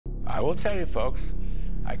I will tell you, folks,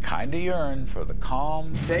 I kind of yearn for the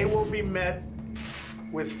calm. They will be met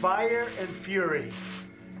with fire and fury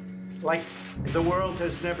like the world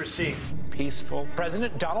has never seen. Peaceful.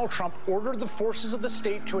 President Donald Trump ordered the forces of the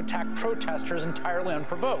state to attack protesters entirely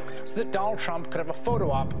unprovoked so that Donald Trump could have a photo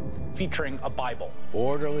op featuring a Bible.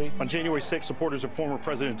 Orderly. On January 6th, supporters of former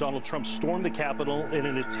President Donald Trump stormed the Capitol in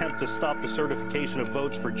an attempt to stop the certification of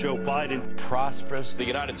votes for Joe Biden. Prosperous. The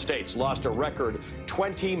United States lost a record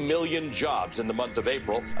 20 million jobs in the month of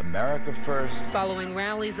April. America first. Following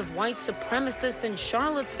rallies of white supremacists in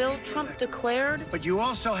Charlottesville, Trump declared, But you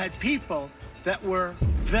also had people that were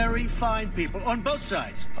very fine people on both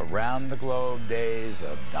sides. Around the globe days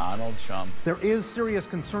of Donald Trump. There is serious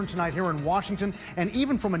concern tonight here in Washington and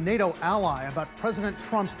even from a NATO ally about President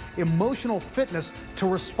Trump's emotional fitness to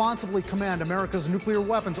responsibly command America's nuclear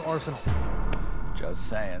weapons arsenal. Just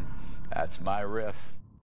saying, that's my riff.